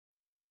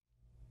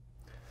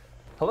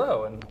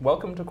Hello and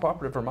welcome to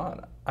Cooperative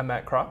Vermont. I'm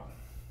Matt Cropp.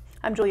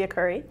 I'm Julia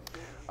Curry.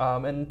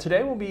 And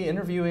today we'll be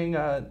interviewing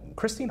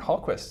Christine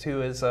Hallquist,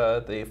 who is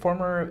the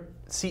former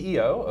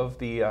CEO of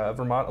the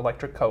Vermont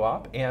Electric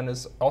Co-op and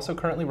is also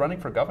currently running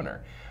for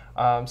governor.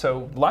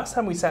 So last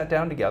time we sat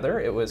down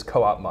together, it was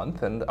Co-op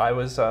month, and I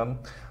was on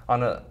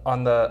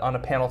a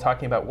panel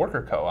talking about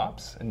worker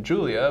co-ops, and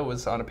Julia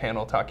was on a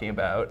panel talking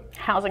about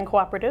housing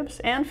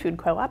cooperatives and food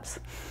co-ops.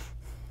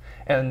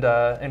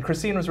 And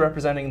Christine was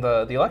representing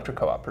the electric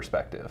co-op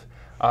perspective.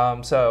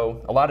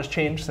 So a lot has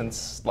changed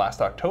since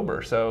last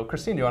October. So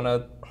Christine, do you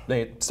want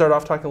to start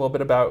off talking a little bit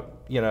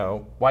about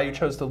why you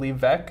chose to leave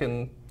VEC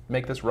and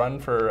make this run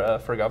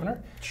for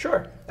governor?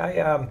 Sure.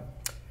 I'm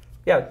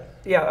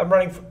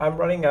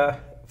running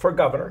for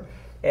governor,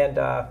 and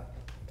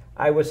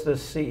I was the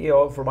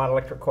CEO of Vermont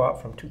Electric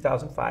Co-op from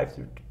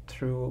 2005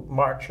 through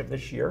March of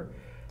this year,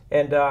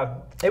 and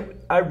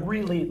I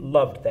really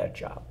loved that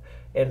job.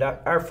 And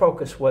our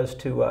focus was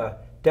to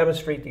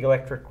demonstrate the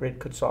electric grid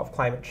could solve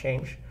climate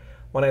change.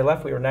 When I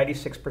left, we were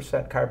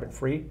 96% carbon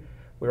free.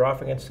 We were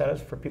offering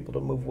incentives for people to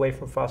move away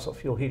from fossil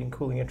fuel heating,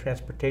 cooling, and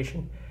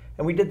transportation.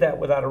 And we did that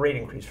without a rate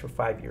increase for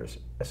 5 years,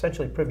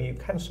 essentially proving you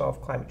can solve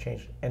climate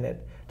change and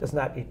it does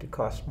not need to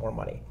cost more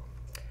money.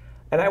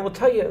 And I will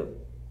tell you,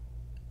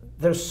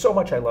 there's so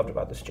much I loved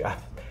about this job.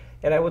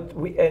 And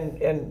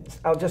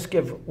I'll just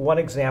give one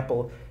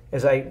example.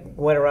 As I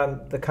went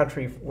around the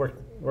country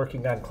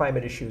working on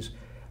climate issues,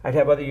 I'd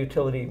have other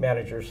utility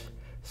managers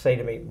say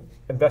to me,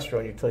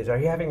 investor-owned utilities, "Are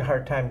you having a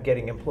hard time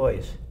getting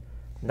employees?"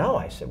 "No,"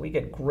 I said, "we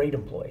get great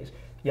employees.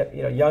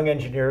 Young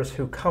engineers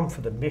who come for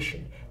the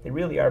mission. They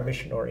really are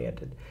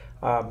mission-oriented."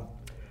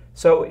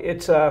 So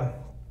it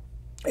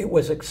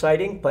was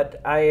exciting, but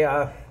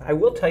I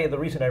will tell you the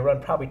reason I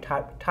run probably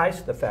ties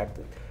to the fact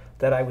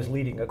that I was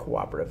leading a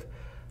cooperative.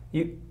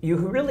 You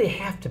really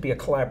have to be a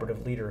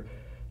collaborative leader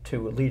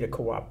to lead a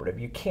cooperative.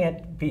 You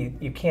can't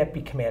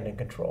be command and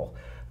control.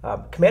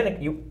 Command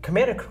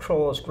and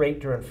control is great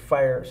during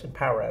fires and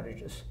power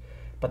outages,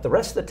 but the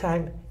rest of the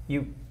time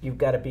you've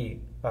got to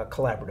be a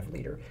collaborative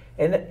leader.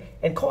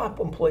 And co-op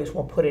employees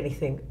will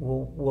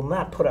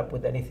not put up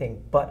with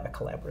anything but a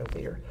collaborative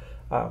leader.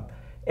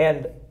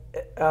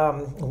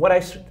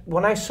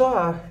 When I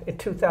saw in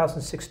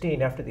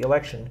 2016 after the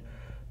election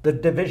the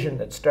division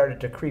that started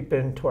to creep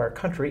into our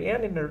country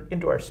and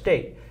into our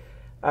state,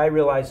 I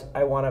realized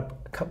I want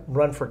to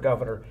run for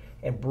governor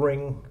and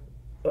bring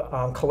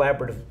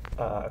collaboration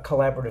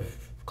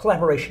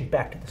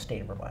back to the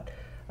state of Vermont.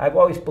 I've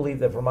always believed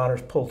that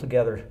Vermonters pull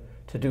together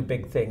to do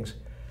big things,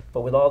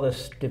 but with all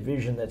this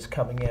division that's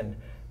coming in,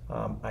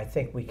 I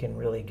think we can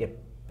really get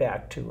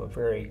back to a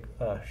very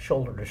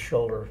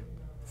shoulder-to-shoulder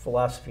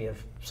philosophy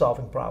of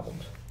solving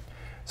problems.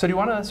 So do you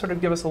want to sort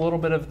of give us a little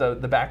bit of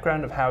the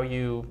background of how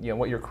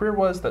what your career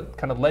was that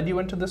kind of led you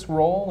into this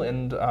role,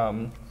 and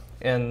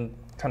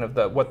kind of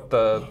what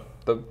the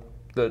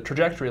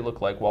trajectory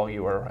looked like while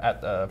you were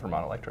at the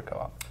Vermont Electric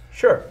Co-op?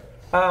 Sure.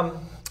 I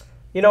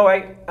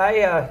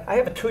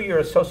have a 2-year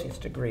associate's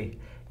degree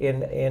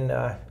in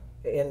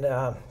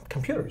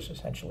computers,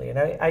 essentially, and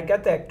I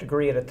got that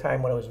degree at a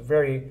time when it was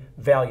very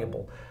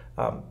valuable,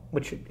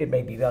 which it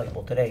may be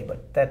valuable today, but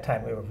at that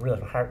time we were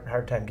really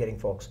hard time getting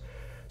folks.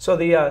 So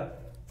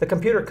the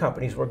computer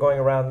companies were going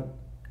around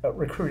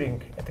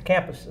recruiting at the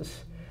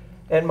campuses,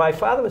 and my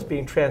father was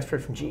being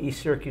transferred from GE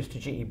Syracuse to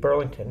GE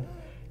Burlington,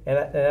 and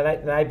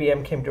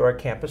IBM came to our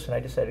campus, and I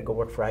decided to go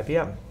work for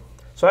IBM.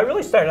 So I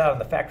really started out on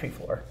the factory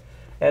floor,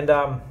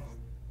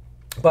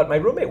 but my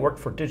roommate worked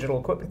for Digital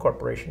Equipment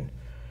Corporation,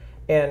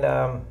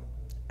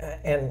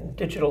 and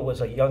Digital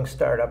was a young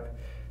startup,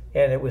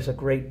 and it was a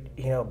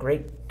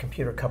great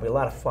computer company, a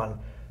lot of fun.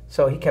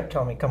 So he kept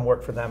telling me, "Come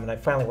work for them," and I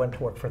finally went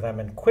to work for them,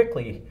 and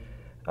quickly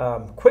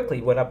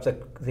went up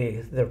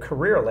the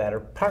career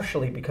ladder,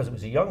 partially because it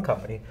was a young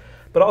company,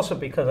 but also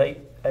because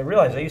I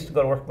realized I used to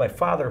go to work with my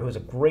father, who was a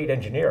great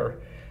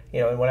engineer.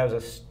 And when I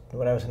was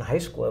in high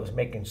school, I was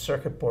making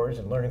circuit boards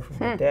and learning from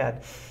my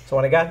dad. So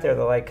when I got there,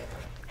 they're like,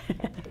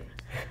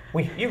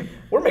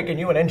 "We're making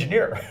you an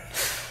engineer."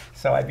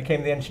 So I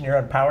became the engineer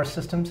on power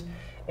systems,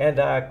 and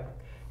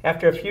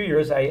after a few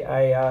years,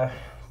 I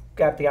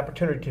got the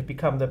opportunity to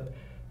become the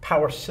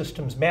power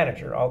systems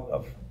manager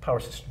of power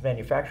systems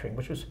manufacturing,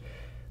 which was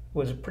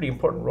a pretty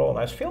important role, and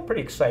I was feeling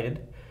pretty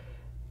excited.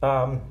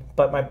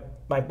 But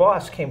my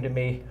boss came to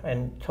me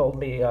and told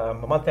me a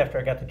month after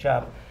I got the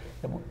job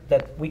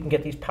that we can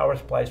get these power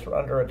supplies for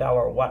under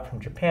 $1 a watt from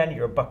Japan.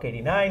 You're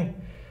 $1.89.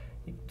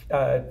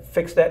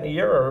 Fix that in a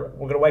year, or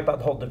we're going to wipe out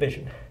the whole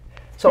division.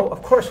 So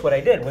of course, what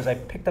I did was I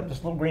picked up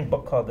this little green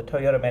book called The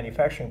Toyota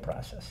Manufacturing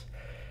Process,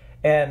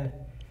 and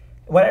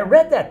when I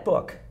read that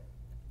book,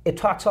 it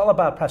talks all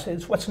about process.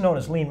 It's what's known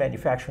as lean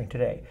manufacturing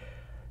today.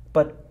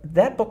 But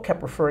that book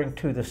kept referring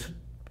to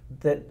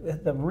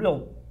the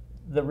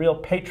real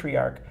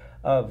patriarch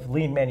of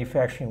lean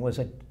manufacturing was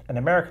an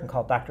American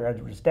called Dr.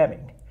 Edwards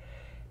Deming.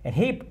 And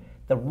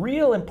the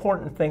real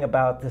important thing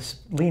about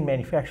this lean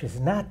manufacturing is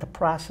not the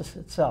process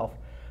itself,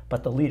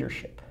 but the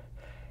leadership.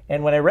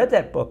 And when I read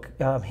that book,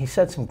 he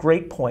said some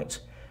great points.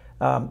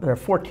 There are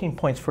 14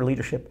 points for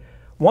leadership.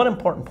 One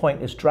important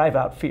point is drive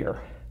out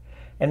fear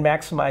and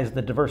maximize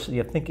the diversity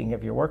of thinking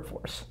of your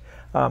workforce,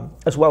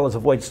 as well as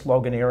avoid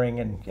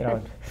sloganeering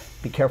and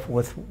be careful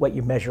with what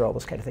you measure, all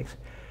those kind of things.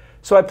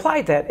 So I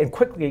applied that and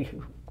quickly,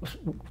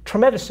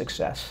 tremendous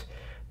success.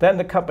 Then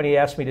the company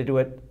asked me to do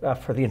it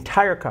for the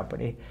entire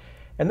company.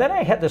 And then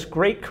I had this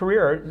great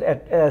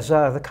career as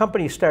the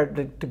company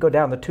started to go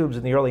down the tubes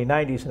in the early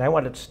 90s, and I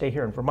wanted to stay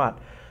here in Vermont.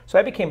 So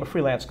I became a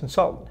freelance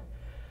consultant.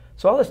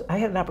 So I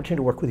had an opportunity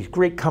to work with these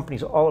great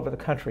companies all over the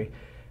country.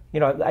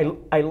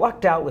 I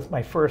lucked out with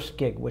my first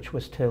gig, which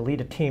was to lead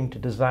a team to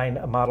design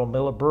a model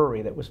Miller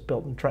brewery that was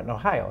built in Trenton,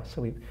 Ohio.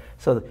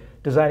 So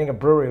designing a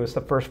brewery was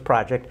the first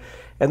project.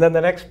 And then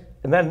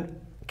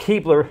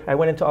Keebler, I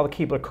went into all the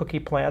Keebler cookie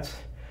plants.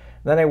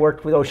 Then I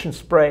worked with Ocean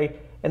Spray.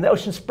 And the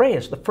Ocean Spray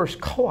is the first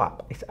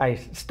co-op I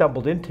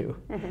stumbled into.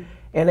 Mm-hmm.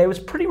 And it was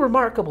pretty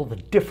remarkable, the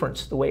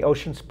difference, the way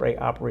Ocean Spray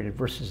operated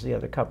versus the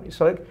other companies.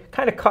 So it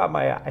kind of caught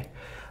my eye.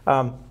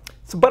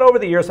 But over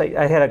the years,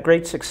 I had a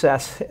great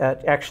success.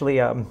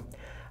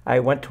 I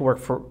went to work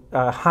for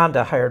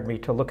Honda, hired me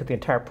to look at the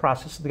entire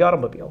process of the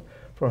automobile,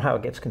 from how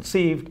it gets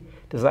conceived,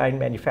 designed,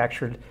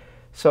 manufactured.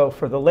 So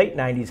for the late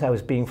 90s, I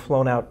was being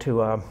flown out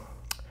to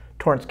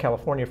Torrance,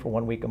 California for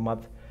 1 week a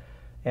month.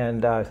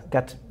 And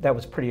that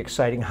was pretty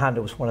exciting.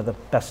 Honda was one of the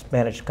best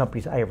managed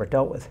companies I ever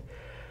dealt with.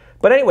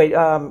 But anyway,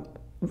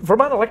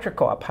 Vermont Electric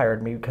Co-op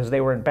hired me because they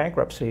were in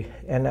bankruptcy,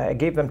 and I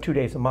gave them 2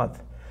 days a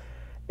month.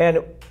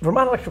 And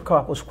Vermont Electric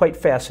Co-op was quite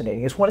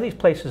fascinating. It's one of these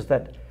places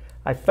that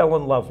I fell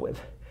in love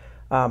with.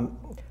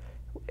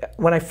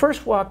 When I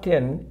first walked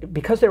in,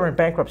 because they were in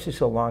bankruptcy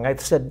so long, I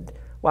said,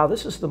 wow,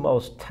 this is the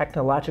most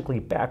technologically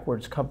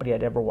backwards company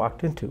I'd ever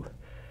walked into.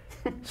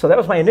 So that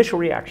was my initial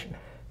reaction.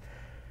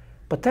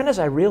 But then as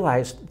I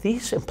realized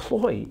these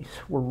employees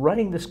were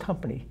running this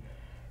company,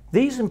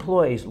 these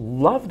employees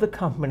loved the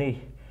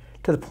company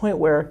to the point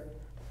where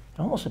it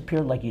almost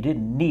appeared like you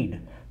didn't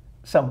need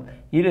a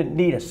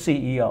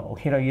CEO,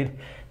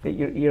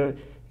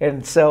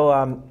 and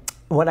so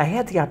when I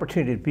had the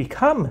opportunity to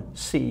become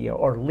CEO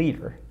or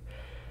leader,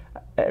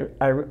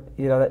 I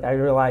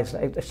realized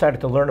I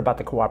started to learn about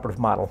the cooperative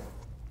model.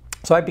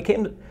 So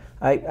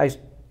I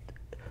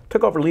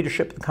took over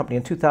leadership of the company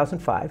in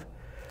 2005.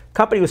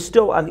 Company was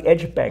still on the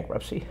edge of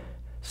bankruptcy.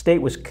 State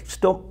was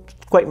still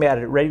quite mad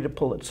at it, ready to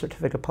pull its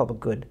certificate of public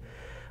good.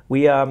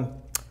 We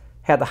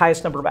had the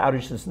highest number of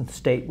outages in the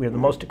state. We were the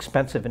most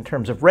expensive in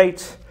terms of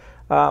rates.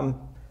 So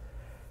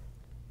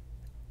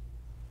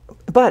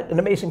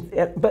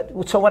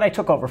when I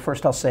took over,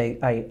 first I'll say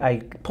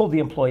I pulled the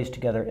employees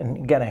together, and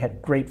again I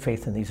had great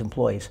faith in these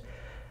employees.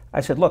 I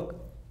said, look,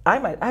 I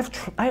have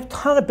a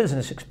ton of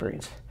business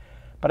experience,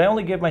 but I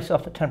only give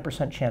myself a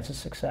 10% chance of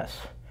success.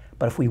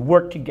 But if we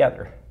work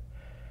together,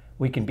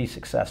 we can be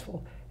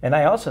successful. And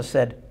I also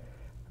said,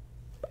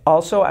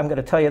 I'm going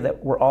to tell you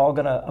that we're all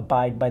going to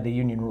abide by the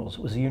union rules.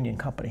 It was a union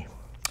company.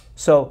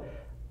 So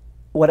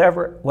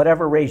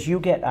whatever raise you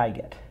get, I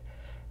get.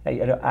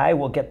 I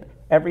will get,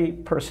 every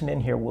person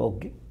in here will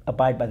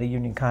abide by the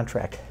union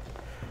contract,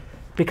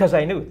 because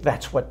I knew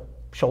that's what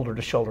shoulder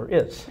to shoulder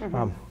is.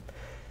 Mm-hmm.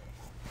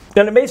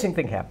 An amazing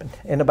thing happened.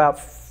 In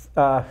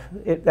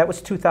that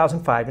was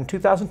 2005. In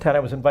 2010, I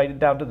was invited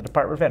down to the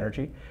Department of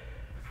Energy.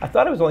 I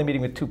thought I was only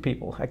meeting with 2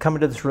 people. I come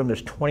into this room,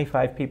 there's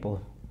 25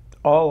 people,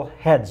 all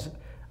heads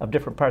of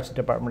different parts of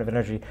the Department of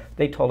Energy.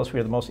 They told us we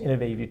were the most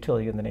innovative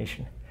utility in the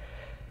nation.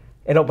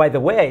 And oh, by the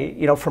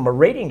way, from a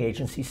rating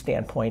agency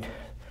standpoint,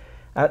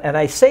 and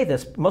I say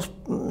this,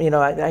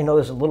 I know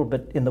there's a little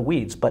bit in the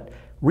weeds, but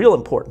real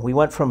important. We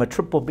went from a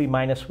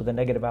BBB- with a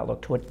negative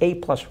outlook to an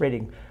A+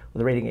 rating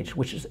with a rating agency,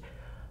 which is,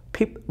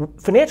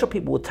 financial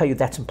people will tell you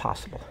that's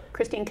impossible.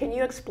 Christine, can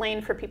you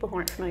explain for people who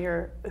aren't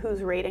familiar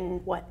who's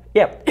rating what?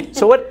 Yeah.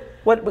 So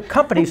what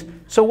companies?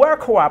 So our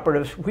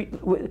Cooperative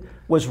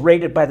was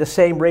rated by the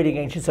same rating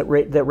agencies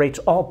that rates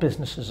all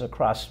businesses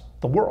across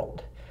the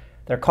world.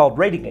 They're called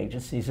rating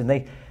agencies, and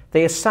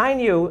they assign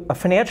you a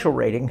financial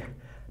rating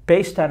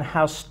based on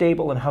how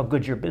stable and how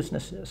good your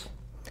business is.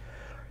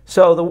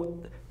 So the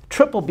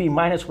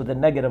BBB- with a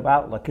negative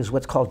outlook is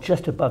what's called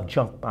just above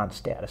junk bond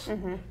status.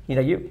 Mm-hmm.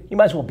 You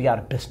might as well be out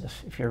of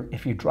business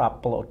if you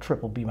drop below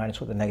BBB-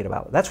 with a negative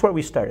outlook. That's where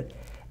we started.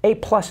 A+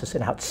 is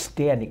an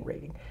outstanding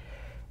rating,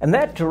 and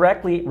that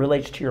directly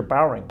relates to your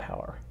borrowing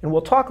power. And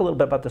we'll talk a little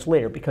bit about this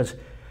later, because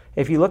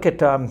if you look at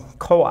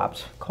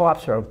co-ops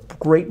are a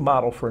great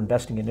model for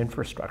investing in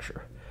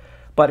infrastructure.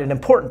 But an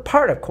important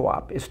part of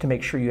co-op is to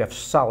make sure you have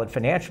solid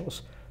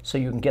financials so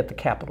you can get the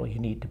capital you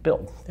need to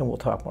build. And we'll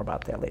talk more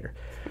about that later.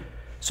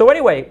 So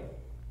anyway,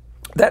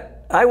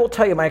 that I will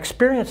tell you my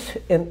experience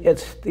in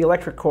the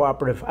electric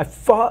cooperative. I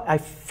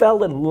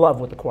fell in love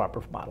with the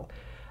cooperative model.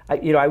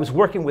 I was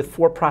working with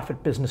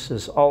for-profit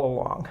businesses all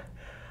along.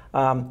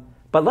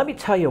 But let me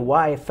tell you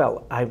why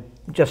I'm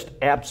just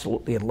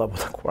absolutely in love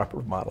with the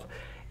cooperative model.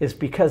 Is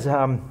because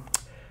a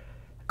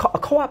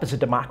co-op is a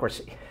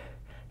democracy.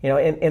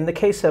 In the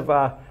case of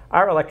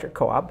our electric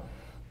co-op,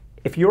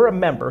 if you're a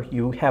member,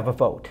 you have a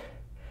vote,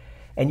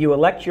 and you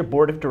elect your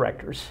board of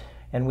directors.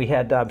 And we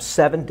had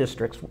 7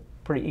 districts,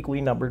 pretty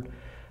equally numbered.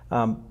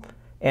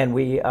 And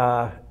we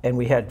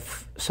had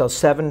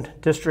 7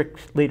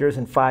 district leaders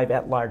and 5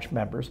 at-large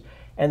members,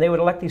 and they would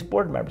elect these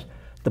board members.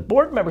 The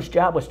board members'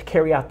 job was to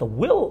carry out the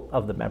will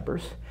of the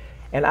members,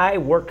 and I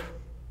worked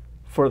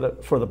for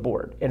the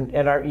board. And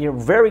our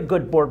very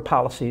good board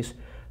policies,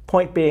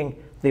 point being,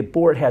 the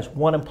board has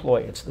one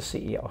employee, it's the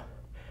CEO.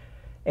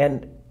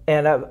 And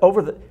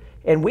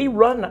we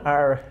run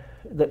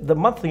the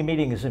monthly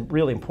meeting is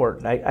really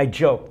important. I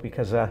joke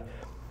because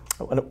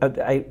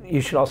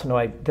you should also know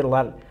I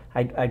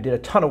did a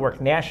ton of work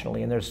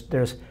nationally, and there's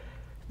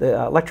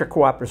the electric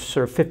cooperatives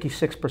serve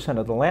 56%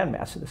 of the land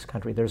mass of this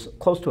country. There's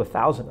close to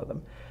 1,000 of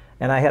them,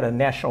 and I had a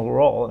national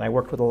role, and I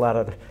worked with a lot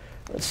of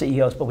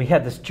CEOs. But we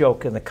had this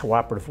joke in the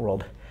cooperative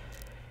world: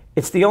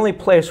 it's the only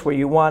place where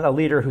you want a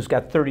leader who's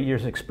got 30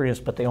 years experience,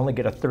 but they only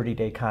get a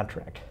 30-day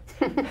contract.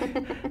 You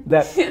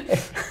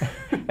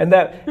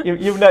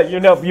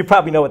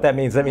probably know what that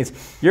means. That means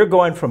you're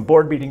going from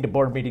board meeting to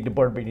board meeting to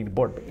board meeting to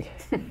board meeting.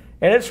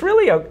 And it's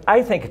really,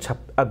 I think it's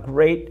a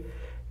great,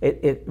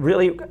 it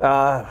really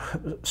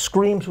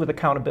screams with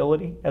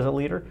accountability as a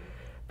leader,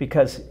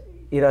 because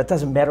it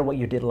doesn't matter what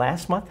you did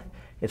last month,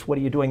 it's what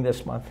are you doing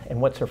this month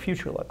and what's our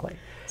future look like.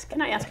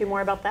 Can I ask you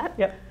more about that?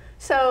 Yeah.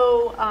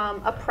 So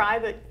a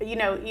private,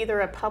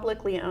 either a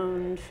publicly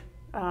owned,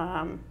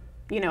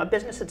 a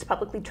business that's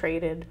publicly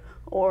traded,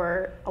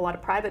 or a lot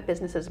of private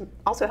businesses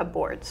also have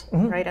boards,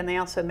 right? And they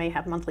also may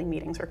have monthly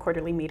meetings or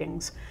quarterly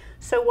meetings.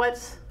 So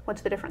what's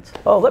the difference?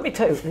 Oh, let me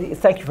tell you,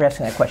 thank you for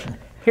asking that question.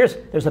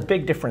 There's a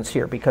big difference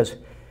here, because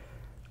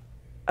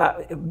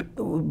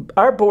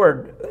our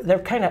board,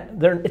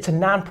 it's a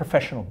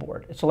non-professional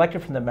board. It's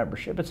elected from the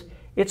membership.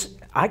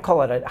 I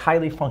call it a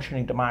highly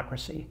functioning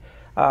democracy.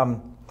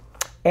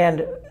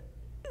 And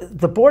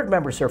the board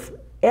members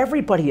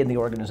everybody in the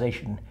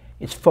organization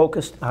is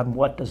focused on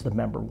what does the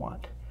member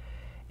want.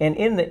 And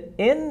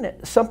in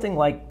something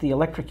like the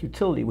electric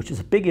utility, which is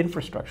a big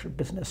infrastructure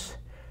business,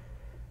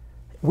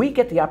 we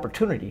get the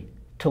opportunity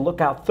to look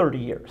out 30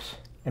 years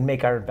and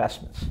make our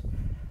investments.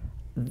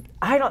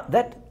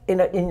 In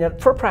a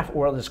for-profit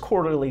world is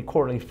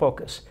quarterly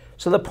focus.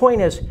 So the point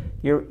is,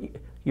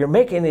 you're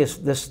making this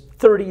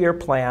 30-year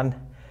plan,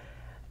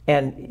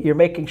 and you're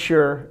making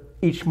sure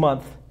each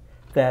month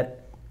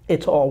that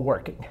it's all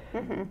working.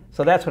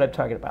 So that's what I'm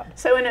talking about.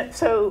 So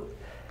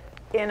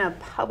in a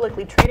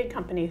publicly traded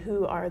company,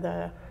 who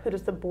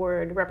does the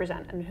board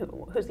represent, and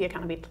who's the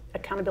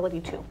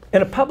accountability to?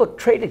 In a public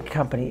traded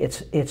company,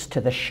 it's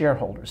to the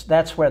shareholders.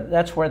 That's where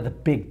the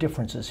big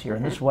difference is here,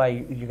 and this is why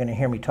you're going to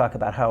hear me talk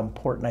about how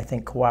important I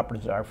think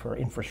cooperatives are for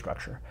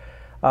infrastructure,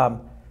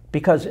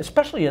 because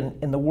especially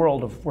in the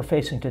world we're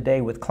facing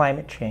today with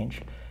climate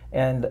change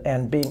and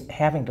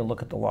having to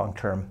look at the long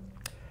term.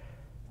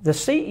 The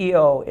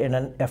CEO in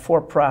a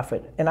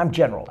for-profit, and I'm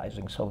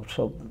generalizing, so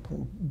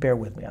bear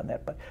with me on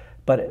that,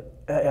 but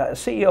a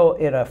CEO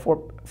in a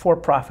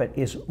for-profit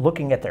is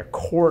looking at their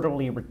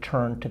quarterly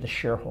return to the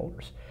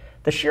shareholders.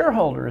 The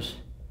shareholders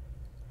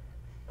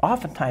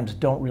oftentimes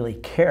don't really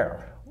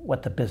care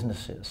what the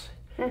business is.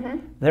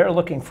 They're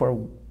looking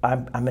for,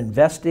 I'm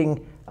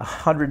investing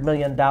 $100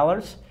 million,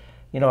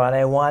 and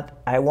I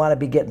want to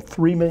be getting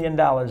 $3 million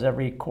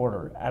every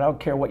quarter. I don't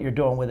care what you're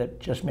doing with it,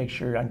 just make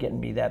sure I'm getting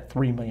me that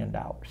 $3 million.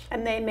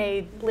 And they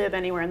may live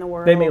anywhere in the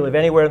world. They may live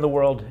anywhere in the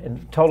world,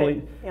 and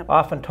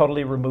often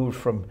totally removed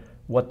from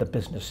what the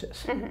business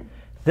is.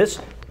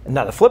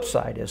 Now the flip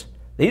side is,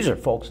 these are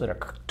folks that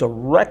are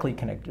directly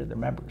connected to their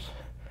members.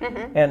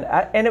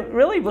 And it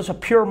really was a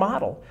pure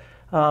model.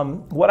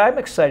 What I'm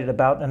excited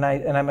about, and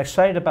I'm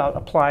excited about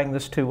applying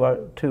this to our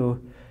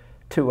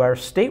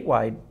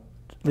statewide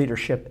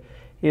leadership,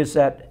 is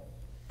that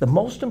the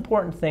most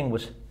important thing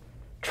was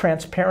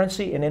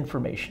transparency and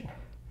information.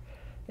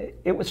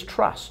 It was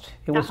trust.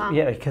 It was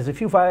because if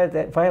you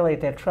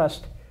violate that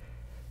trust,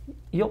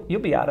 you'll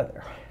be out of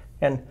there.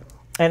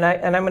 And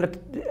I'm going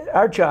to,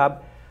 our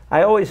job,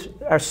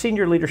 our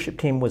senior leadership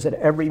team was at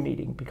every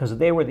meeting because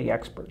they were the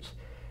experts.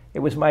 It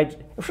was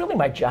really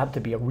my job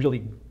to be a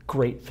really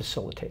great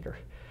facilitator.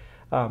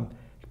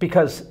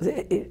 Because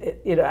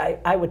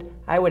I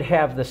would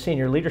have the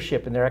senior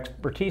leadership in their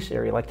expertise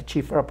area, like the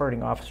chief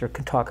operating officer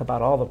can talk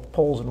about all the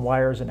poles and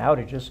wires and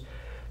outages.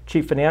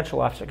 Chief financial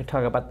officer can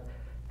talk about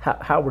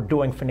how we're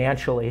doing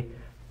financially.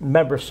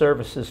 Member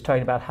services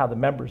talking about how the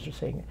members are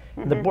seeing it.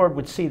 And the board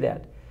would see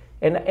that.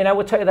 And I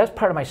would tell you, that's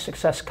part of my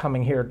success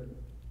coming here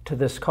to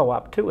this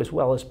co-op too, as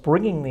well as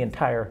bringing the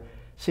entire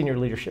senior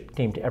leadership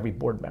team to every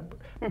board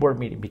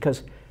meeting.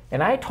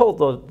 And I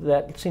told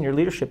that senior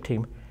leadership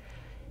team,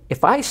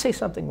 if I say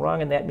something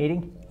wrong in that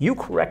meeting, you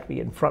correct me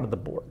in front of the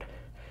board,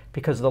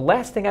 because the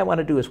last thing I want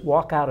to do is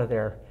walk out of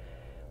there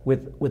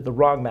with the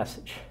wrong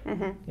message.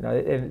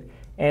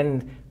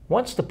 And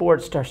once the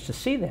board starts to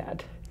see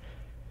that,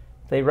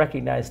 they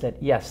recognize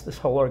that yes, this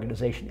whole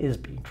organization is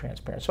being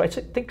transparent. So I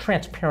think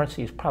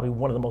transparency is probably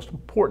one of the most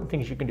important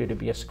things you can do to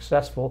be a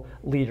successful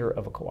leader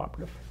of a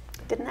cooperative.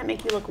 Didn't that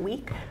make you look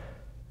weak?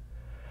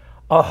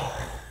 Oh,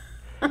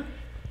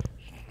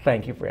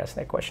 thank you for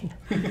asking that question.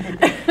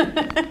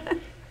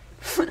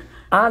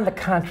 On the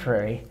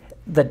contrary,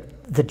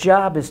 the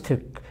job is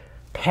to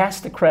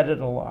pass the credit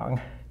along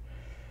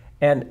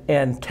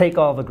and take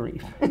all the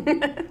grief.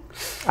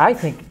 I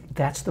think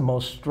that's the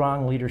most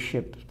strong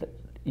leadership that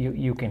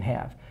you can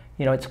have.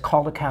 You know, it's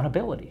called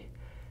accountability.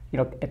 You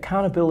know,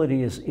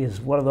 accountability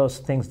is one of those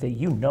things that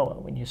you know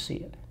it when you see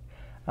it.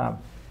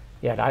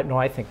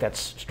 I think that's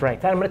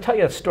strength. And I'm going to tell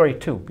you a story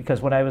too,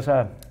 because when I was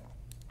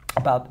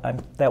about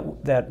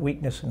that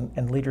weakness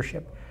in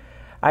leadership,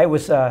 I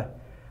was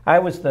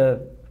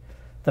the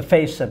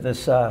face of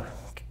this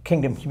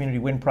Kingdom Community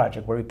Wind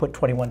Project where we put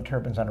 21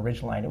 turbines on a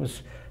ridge line. It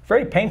was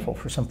very painful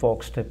for some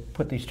folks to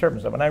put these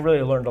turbines up, and I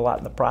really learned a lot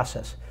in the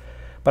process.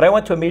 But I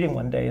went to a meeting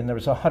one day, and there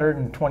was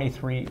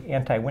 123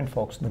 anti-wind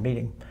folks in the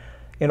meeting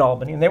in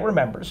Albany, and they were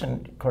members,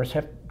 and of course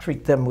have to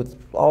treat them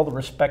with all the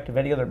respect of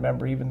any other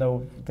member, even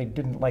though they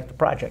didn't like the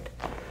project.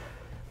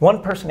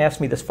 One person asked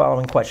me this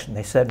following question.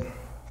 They said,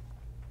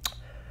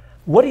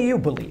 "What do you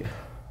believe?"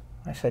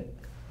 I said,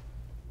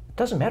 "It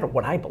doesn't matter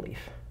what I believe."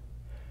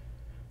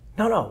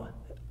 No.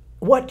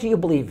 What do you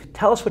believe?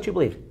 Tell us what you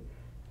believe.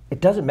 It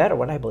doesn't matter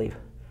what I believe.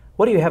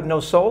 What, do you have no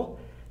soul?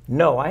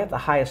 No, I have the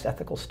highest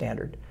ethical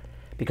standard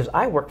because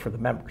I work for the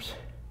members.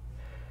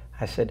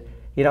 I said,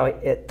 you know,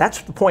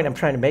 that's the point I'm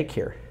trying to make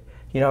here.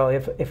 You know,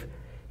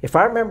 if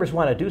our members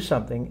want to do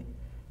something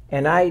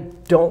and I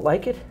don't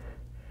like it,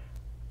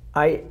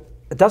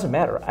 it doesn't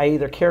matter. I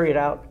either carry it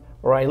out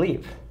or I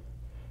leave.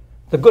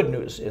 The good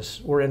news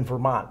is we're in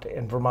Vermont,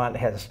 and Vermont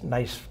has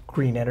nice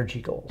green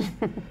energy goals.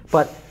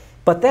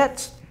 But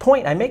that's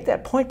point. I make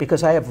that point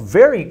because I have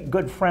very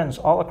good friends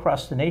all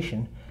across the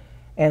nation,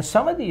 and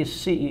some of these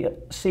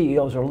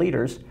CEOs or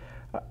leaders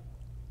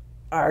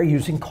are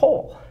using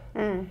coal,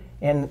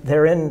 and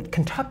they're in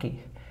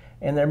Kentucky,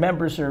 and their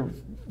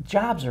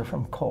jobs are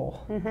from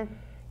coal,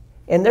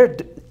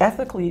 and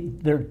ethically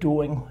they're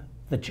doing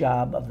the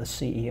job of the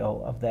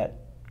CEO of that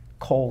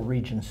coal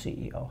region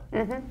CEO,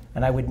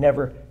 and I would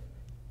never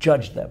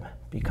judge them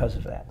because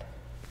of that.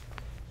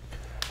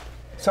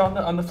 So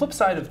on the flip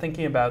side of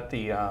thinking about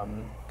the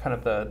kind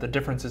of the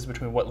differences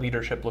between what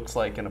leadership looks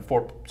like in a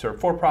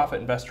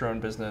for-profit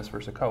investor-owned business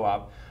versus a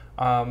co-op,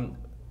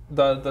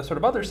 the sort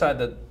of other side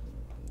that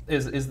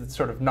is the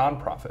sort of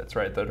nonprofits,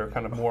 right? That are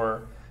kind of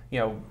more,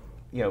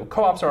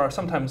 co-ops are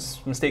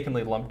sometimes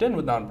mistakenly lumped in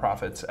with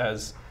nonprofits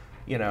as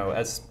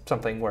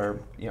something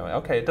where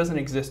okay, it doesn't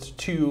exist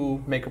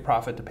to make a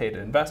profit to pay to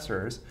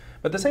investors,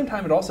 but at the same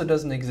time it also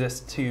doesn't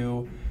exist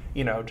to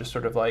just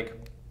sort of like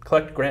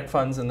collect grant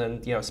funds and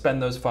then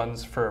spend those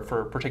funds for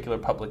a particular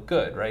public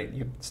good, right?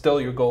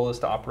 Your goal is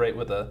to operate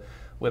with a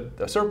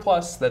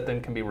surplus that then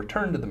can be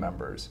returned to the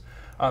members.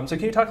 So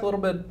can you talk a little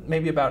bit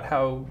maybe about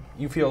how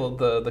you feel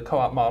the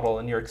co-op model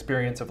and your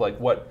experience of like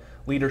what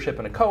leadership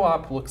in a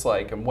co-op looks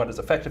like and what is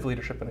effective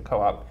leadership in a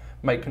co-op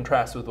might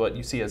contrast with what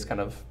you see as kind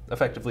of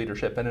effective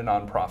leadership in a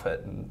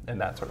nonprofit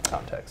and that sort of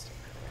context?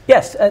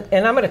 Yes,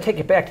 and I'm going to take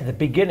it back to the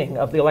beginning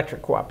of the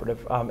Electric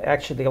Cooperative.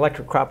 Actually, the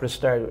Electric Cooperative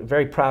started,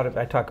 very proud of,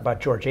 I talk about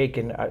George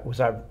Aiken, was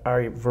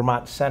our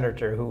Vermont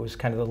senator who was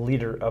kind of the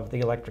leader of the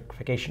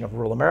electrification of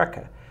rural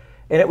America.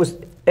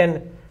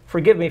 And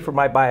forgive me for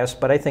my bias,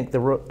 but I think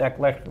the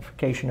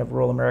electrification of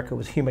rural America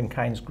was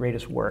humankind's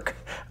greatest work.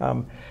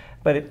 And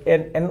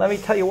let me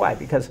tell you why,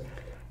 because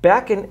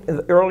back in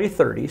the early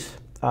 30s,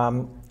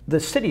 the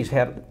cities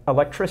had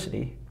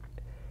electricity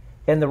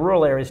and the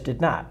rural areas did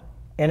not.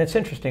 And it's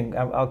interesting,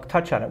 I'll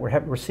touch on it,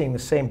 we're seeing the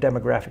same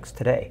demographics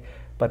today.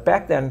 But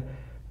back then,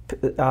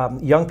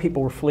 young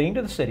people were fleeing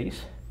to the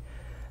cities.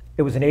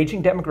 It was an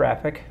aging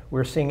demographic. We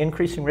were seeing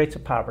increasing rates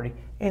of poverty,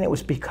 and it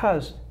was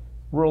because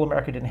rural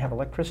America didn't have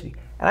electricity.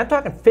 And I'm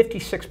talking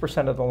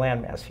 56% of the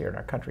landmass here in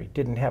our country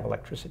didn't have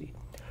electricity.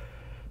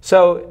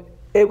 So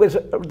there was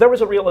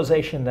a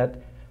realization that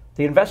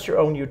the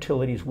investor-owned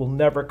utilities will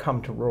never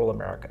come to rural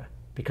America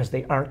because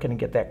they aren't going to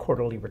get that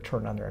quarterly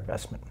return on their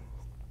investment.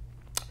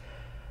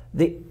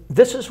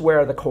 This is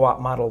where the co-op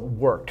model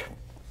worked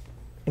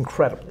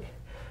incredibly.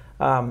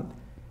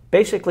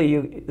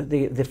 Basically,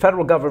 the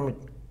federal government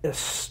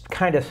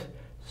kind of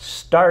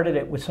started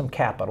it with some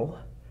capital,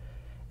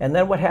 and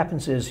then what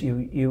happens is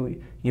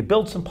you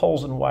build some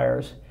poles and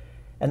wires,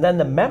 and then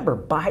the member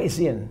buys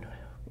in.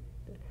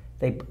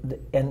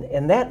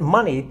 And that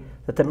money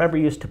that the member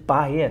used to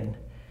buy in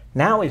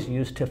now is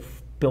used to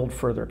build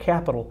further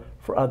capital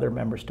for other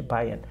members to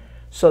buy in.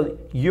 So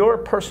your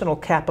personal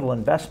capital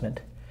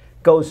investment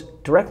goes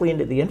directly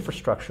into the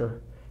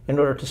infrastructure in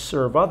order to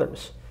serve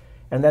others.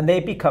 And then they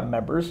become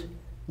members,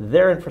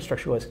 their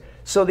infrastructure goes.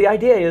 So the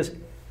idea is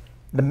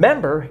the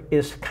member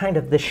is kind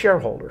of the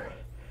shareholder.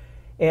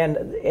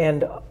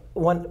 And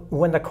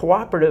when the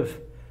cooperative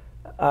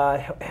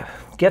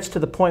gets to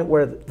the point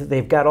where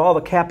they've got all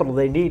the capital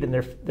they need and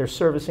they're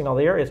servicing all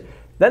the areas,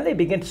 then they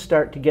begin to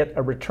start to get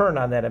a return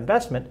on that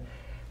investment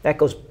that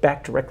goes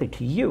back directly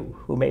to you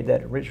who made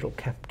that original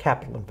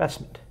capital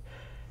investment.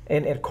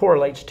 And it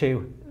correlates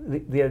to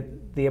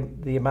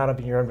the amount of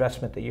your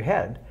investment that you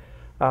had.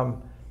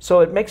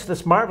 So it makes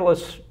this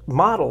marvelous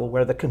model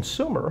where the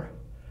consumer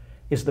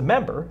is the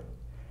member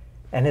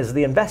and is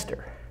the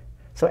investor.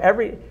 So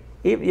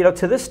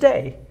To this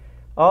day,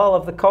 all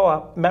of the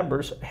co-op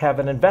members have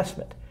an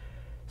investment.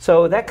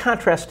 So that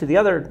contrasts to the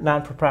other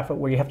non-for-profit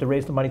where you have to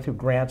raise the money through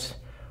grants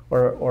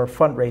or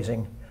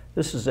fundraising.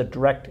 This is a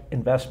direct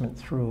investment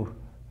through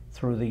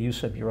the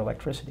use of your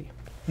electricity.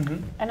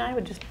 Mm-hmm. And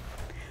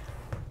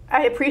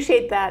I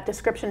appreciate that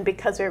description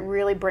because it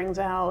really brings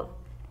out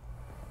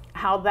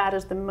how that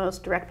is the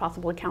most direct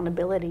possible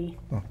accountability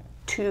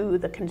to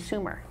the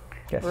consumer,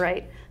 yes.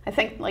 Right? I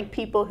think like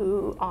people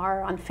who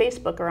are on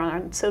Facebook or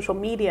on social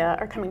media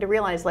are coming to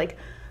realize like,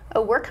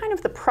 oh, we're kind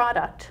of the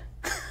product.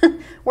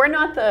 We're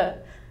not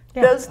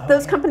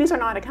those companies are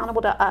not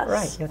accountable to us.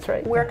 Right, that's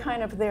right. We're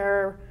kind of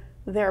their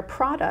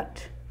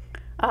product,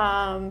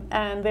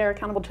 and they're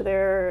accountable to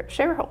their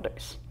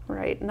shareholders,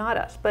 right? Not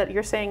us. But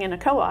you're saying in a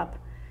co-op,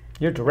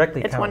 you're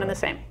directly it's accountable. One and the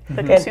same.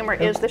 The consumer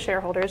is the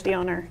shareholder, is the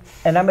owner.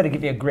 And I'm going to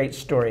give you a great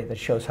story that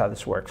shows how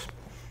this works.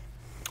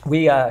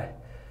 We, of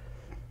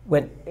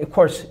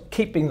course,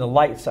 keeping the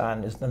lights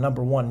on is the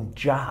 #1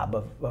 job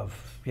of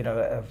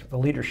the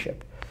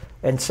leadership.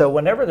 And so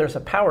whenever there's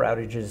a power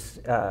outages,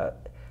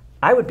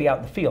 I would be out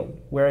in the field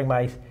wearing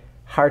my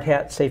hard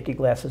hat, safety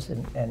glasses,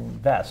 and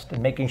vest,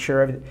 and making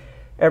sure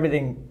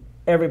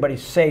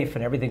everybody's safe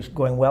and everything's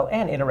going well,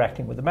 and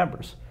interacting with the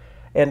members.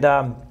 And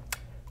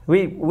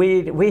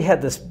we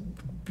had this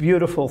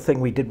beautiful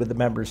thing we did with the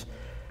members.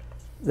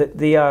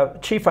 The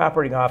chief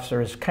operating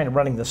officer is kind of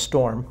running the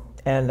storm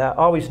and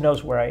always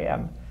knows where I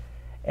am.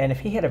 And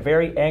if he had a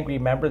very angry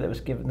member that was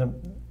giving the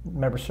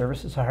member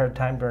services a hard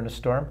time during a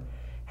storm,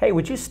 hey,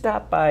 would you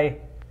stop by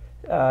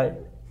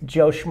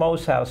Joe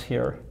Schmo's house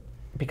here?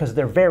 Because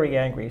they're very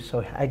angry.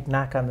 So I'd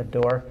knock on the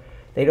door.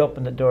 They'd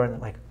open the door and they're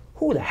like,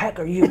 who the heck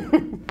are you?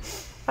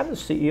 I'm the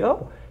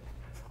CEO.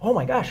 Oh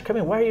my gosh, come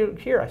in, why are you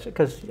here? I said,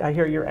 because I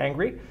hear you're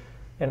angry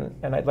and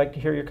I'd like to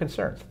hear your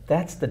concerns.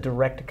 That's the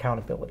direct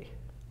accountability.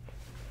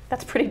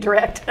 That's pretty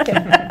direct.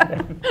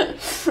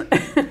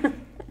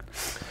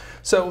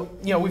 So,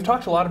 we've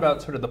talked a lot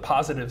about sort of the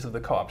positives of the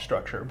co-op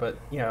structure, but,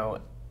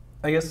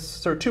 I guess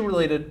sort of two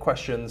related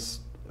questions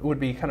would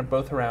be kind of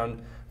both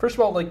around, first of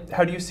all, like,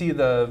 how do you see you've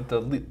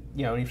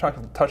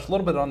touched a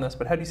little bit on this,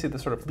 but how do you see the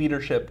sort of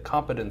leadership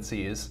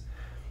competencies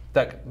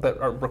that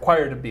are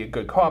required to be a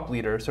good co-op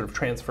leader sort of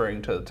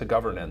transferring to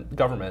government?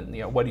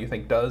 What do you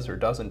think does or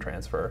doesn't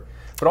transfer?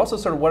 But also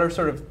sort of what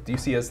are do you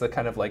see as the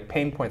kind of like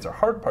pain points or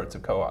hard parts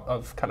of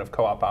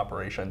co-op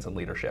operations and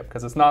leadership?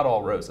 Because it's not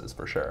all roses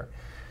for sure.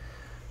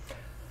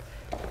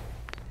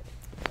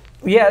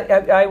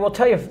 Yeah, I will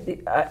tell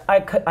you,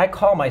 I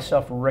call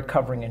myself a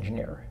recovering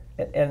engineer.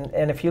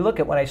 And if you look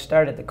at when I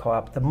started the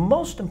co-op, the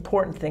most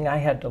important thing I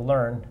had to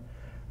learn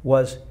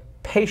was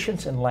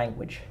patience and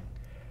language.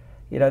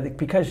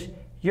 Because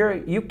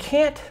you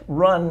can't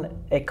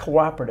run a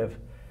cooperative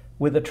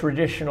with a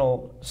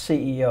traditional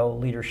CEO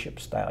leadership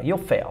style. You'll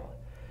fail.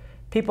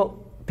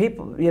 People,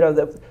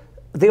 the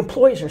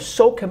employees are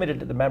so committed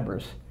to the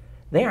members,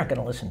 they aren't going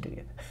to listen to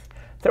you.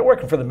 They're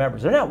working for the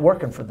members. They're not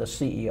working for the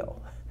CEO.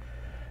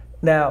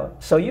 Now,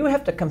 so you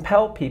have to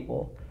compel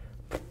people,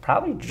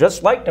 probably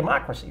just like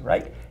democracy,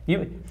 right?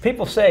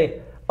 People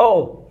say,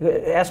 oh,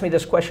 ask me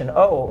this question,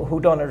 who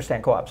don't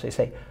understand co-ops? They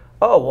say,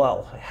 oh,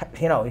 well,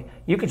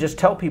 you could just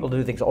tell people to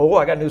do things. Oh,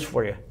 I got news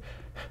for you.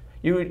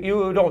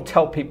 You don't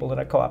tell people in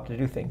a co-op to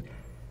do things.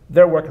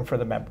 They're working for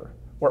the member.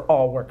 We're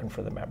all working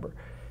for the member.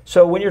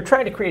 So when you're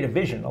trying to create a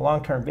vision, a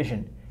long-term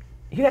vision,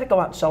 you got to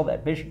go out and sell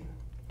that vision.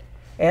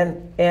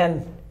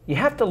 And you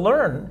have to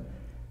learn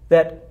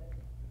that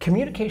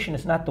communication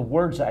is not the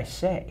words I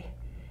say.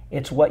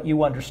 It's what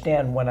you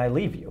understand when I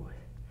leave you.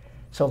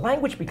 So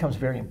language becomes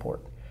very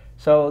important.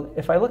 So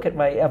if I look at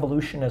my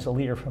evolution as a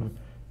leader from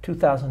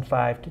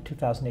 2005 to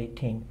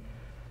 2018,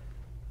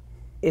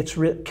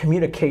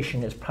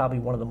 communication is probably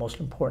one of the most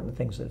important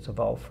things that's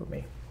evolved for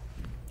me.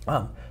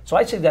 So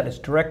I'd say that is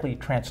directly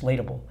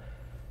translatable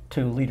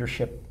to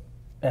leadership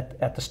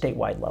at the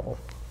statewide level.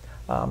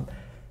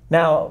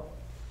 Now,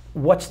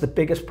 what's the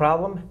biggest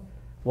problem?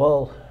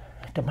 Well,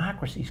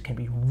 democracies can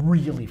be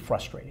really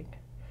frustrating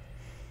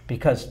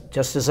because,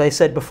 just as I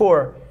said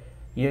before,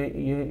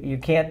 you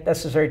can't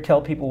necessarily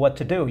tell people what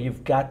to do.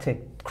 You've got to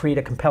create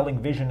a compelling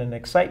vision and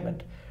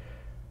excitement.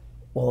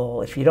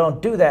 Well, if you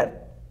don't do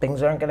that,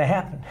 things aren't going to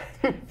happen.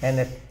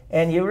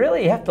 and you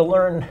really have to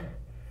learn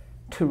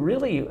to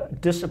really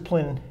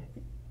discipline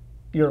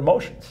your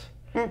emotions.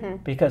 Mm-hmm.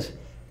 Because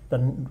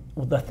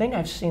the thing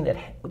I've seen that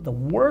the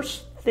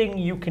worst thing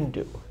you can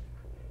do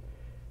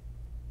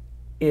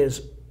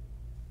is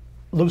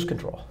lose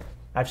control.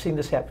 I've seen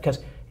this happen because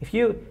if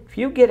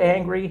you get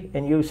angry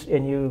and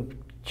you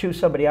choose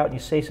somebody out and you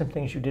say some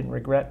things you didn't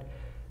regret,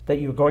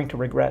 that you're going to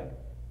regret,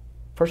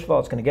 first of all,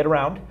 it's going to get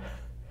around.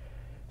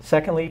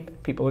 Secondly,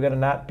 people are going to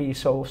not be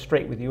so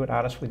straight with you and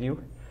honest with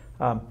you.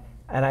 And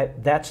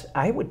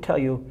I would tell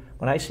you,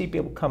 when I see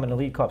people come into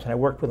lead co-ops, and I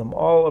work with them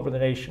all over the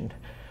nation,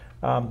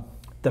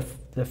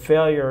 the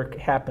failure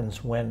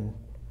happens when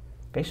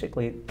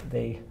basically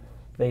they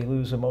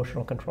lose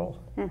emotional control.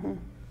 Mm-hmm.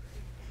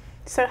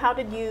 So how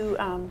did you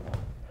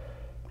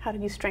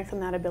strengthen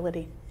that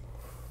ability?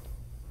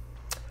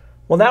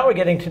 Well, now we're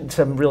getting to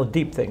some real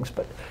deep things,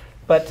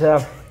 but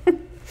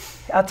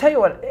I'll tell you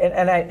what.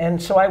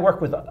 So I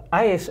work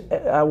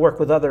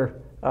with other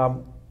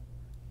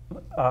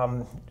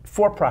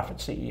for-profit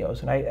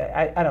CEOs, and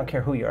I don't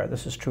care who you are.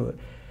 This is true.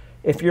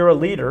 If you're a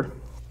leader,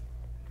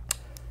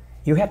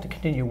 you have to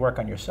continue to work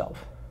on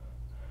yourself,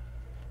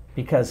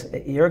 because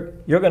you're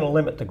going to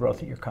limit the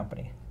growth of your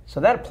company. So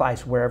that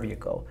applies wherever you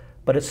go,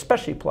 but it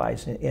especially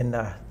applies in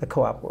the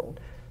co-op world.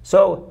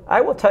 So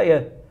I will tell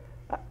you,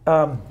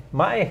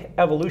 my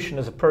evolution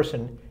as a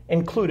person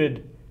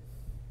included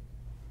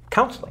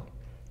counseling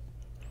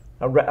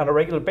on a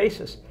regular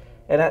basis,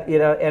 and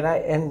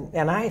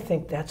I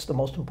think that's the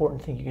most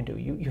important thing you can do.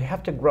 You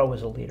have to grow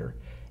as a leader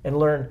and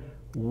learn.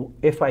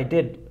 If I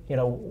did,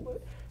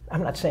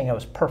 I'm not saying I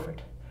was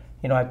perfect.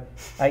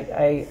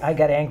 I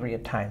got angry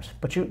at times,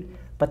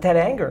 but that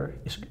anger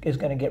is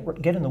going to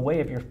get in the way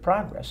of your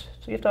progress.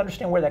 So you have to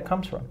understand where that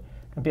comes from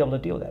and be able to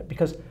deal with that.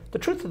 Because the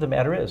truth of the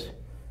matter is,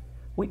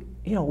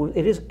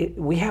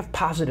 we have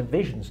positive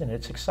visions and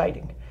it's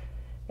exciting,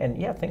 and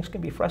yeah, things can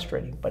be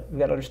frustrating, but we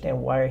got to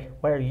understand why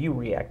are you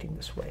reacting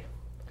this way.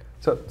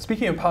 So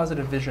speaking of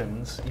positive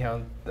visions,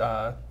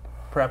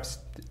 perhaps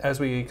as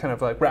we kind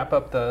of like wrap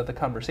up the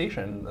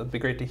conversation, it'd be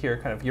great to hear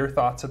kind of your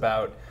thoughts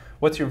about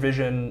what's your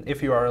vision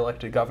if you are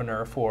elected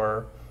governor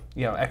for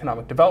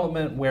economic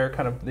development, where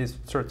kind of these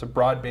sorts of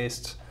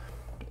broad-based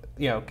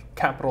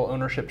capital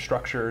ownership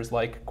structures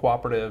like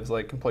cooperatives,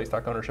 like employee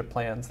stock ownership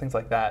plans, things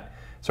like that,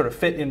 sort of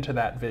fit into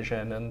that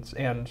vision.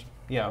 And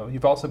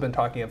you've also been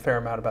talking a fair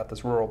amount about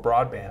this rural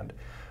broadband,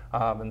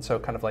 and so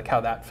kind of like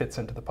how that fits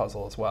into the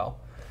puzzle as well.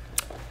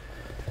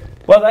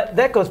 Well,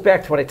 that goes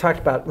back to what I talked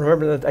about.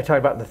 Remember that I talked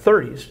about in the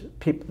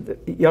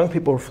 30s, young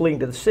people were fleeing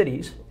to the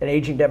cities, an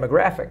aging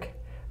demographic,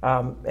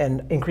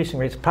 and increasing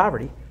rates of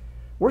poverty.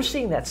 We're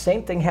seeing that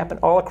same thing happen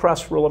all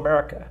across rural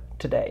America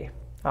today.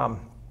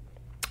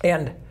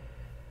 And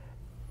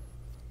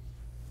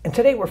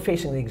today we're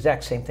facing the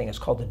exact same thing. It's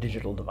called the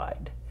digital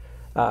divide.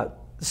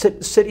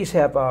 Cities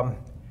have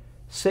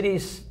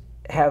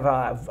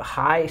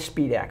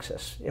high-speed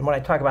access. And when I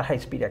talk about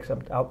high-speed access,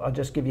 I'll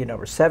just give you a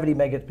number. 70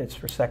 megabits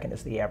per second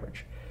is the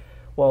average.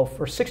 Well,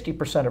 for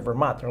 60% of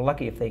Vermont, they're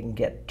lucky if they can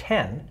get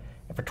 10.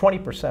 And for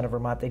 20% of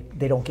Vermont,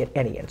 they don't get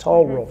any. And it's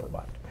all rural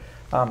Vermont.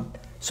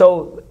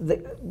 So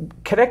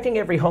connecting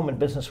every home and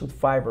business with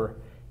fiber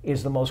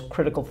is the most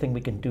critical thing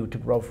we can do to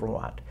grow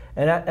Vermont.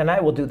 And I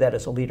will do that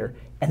as a leader.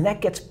 And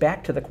that gets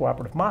back to the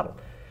cooperative model.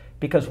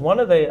 Because one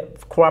of the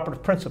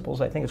cooperative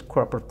principles, I think it's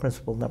cooperative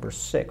principle number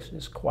 6,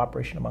 is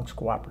cooperation amongst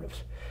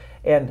cooperatives.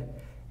 And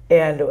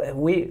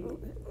we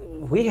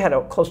had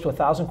close to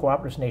 1,000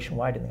 cooperatives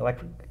nationwide in the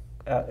electric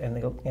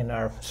in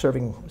our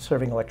serving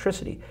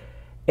electricity.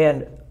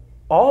 And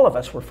all of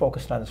us were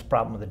focused on this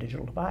problem of the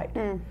digital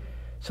divide.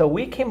 So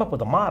we came up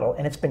with a model,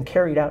 and it's been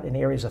carried out in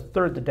areas a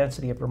third the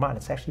density of Vermont.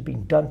 It's actually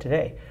being done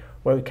today,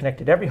 where we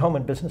connected every home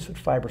and business with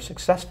fiber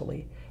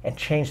successfully and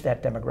changed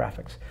that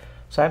demographics.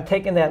 So I'm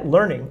taking that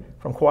learning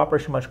from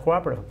Cooperation Amongst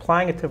Cooperative,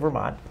 applying it to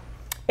Vermont,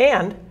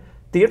 and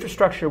the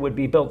infrastructure would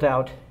be built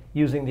out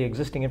using the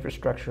existing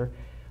infrastructure,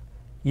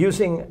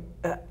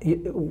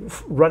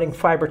 running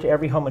fiber to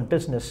every home and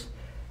business,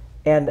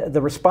 and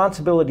the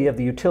responsibility of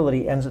the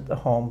utility ends at the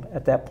home.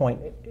 At that point,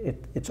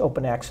 it's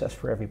open access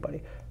for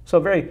everybody. So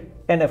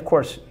and of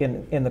course,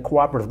 in the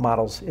cooperative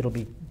models, it'll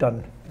be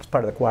done as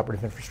part of the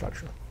cooperative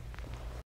infrastructure.